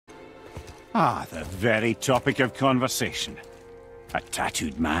Ah, the very topic of conversation. A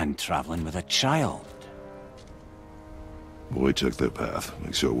tattooed man traveling with a child. Boy, check their path.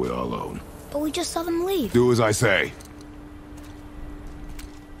 Make sure we're all alone. But we just saw them leave. Do as I say.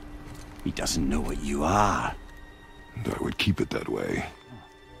 He doesn't know what you are. And I would keep it that way.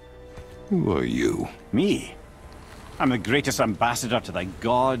 Who are you? Me? I'm the greatest ambassador to the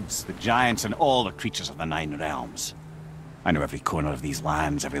gods, the giants, and all the creatures of the Nine Realms. I know every corner of these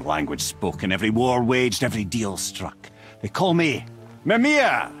lands, every language spoken, every war waged, every deal struck. They call me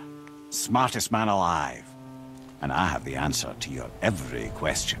Mimir, smartest man alive. And I have the answer to your every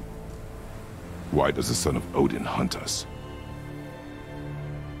question. Why does the son of Odin hunt us?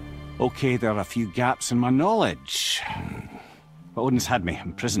 Okay, there are a few gaps in my knowledge. But Odin's had me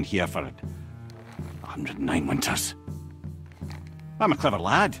imprisoned here for 109 winters. I'm a clever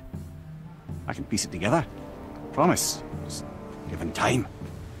lad. I can piece it together. Promise. Just given time.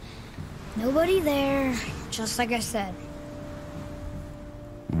 Nobody there, just like I said.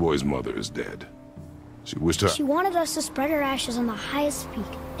 The boy's mother is dead. She wished her... She wanted us to spread her ashes on the highest peak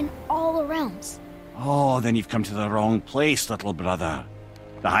in all the realms. Oh, then you've come to the wrong place, little brother.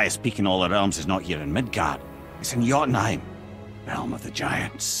 The highest peak in all the realms is not here in Midgard. It's in Jotunheim, realm of the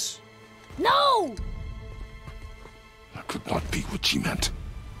giants. No! That could not be what she meant.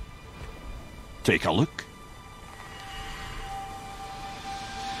 Take a look.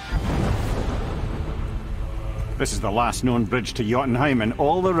 This is the last known bridge to Jotunheim in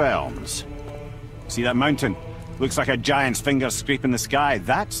all the realms. See that mountain? Looks like a giant's finger scraping the sky.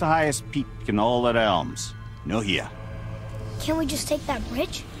 That's the highest peak in all the realms. No here. Can't we just take that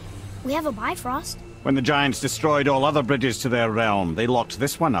bridge? We have a Bifrost. When the giants destroyed all other bridges to their realm, they locked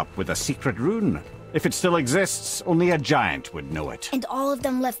this one up with a secret rune. If it still exists, only a giant would know it. And all of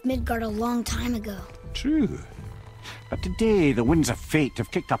them left Midgard a long time ago. True. But today, the winds of fate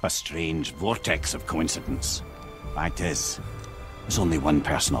have kicked up a strange vortex of coincidence. Fact is, there's only one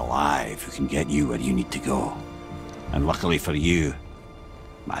person alive who can get you where you need to go. And luckily for you,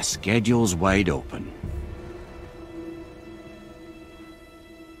 my schedule's wide open.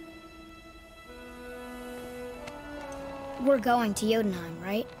 We're going to Jotunheim,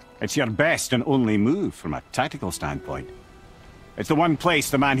 right? It's your best and only move from a tactical standpoint. It's the one place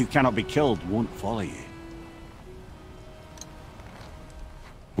the man who cannot be killed won't follow you.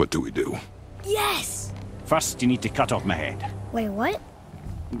 What do we do? Yes! First, you need to cut off my head. Wait, what?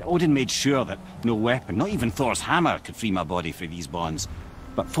 Odin made sure that no weapon, not even Thor's hammer, could free my body from these bonds.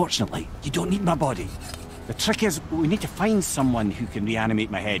 But fortunately, you don't need my body. The trick is, we need to find someone who can reanimate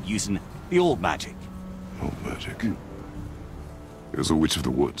my head using the old magic. Old magic? There's a witch of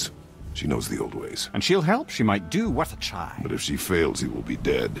the woods. She knows the old ways. And she'll help. She might do worth a try. But if she fails, he will be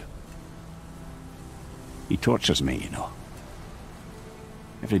dead. He tortures me, you know.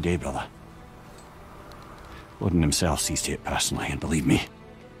 Every day, brother. Odin himself sees to it personally, and believe me,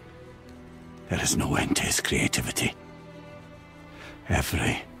 there is no end to his creativity.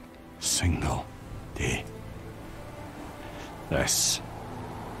 Every single day. This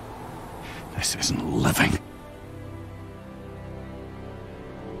isn't living.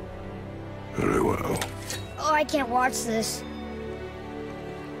 Very well. Oh, I can't watch this.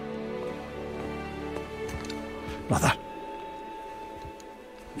 Brother,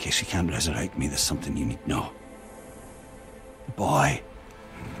 in case you can't resurrect me, there's something you need to know. The boy,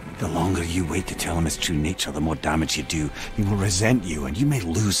 the longer you wait to tell him his true nature, the more damage you do. He will resent you, and you may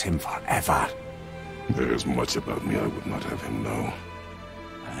lose him forever. There is much about me I would not have him know.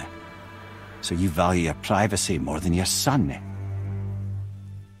 So you value your privacy more than your son?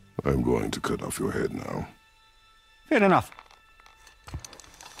 I'm going to cut off your head now. Fair enough.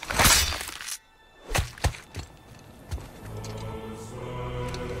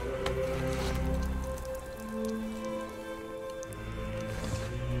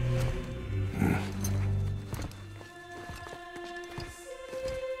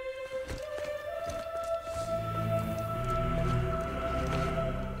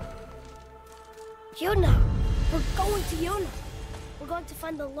 Jotunheim! We're going to Jotunheim! We're going to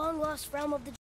find the long-lost realm of the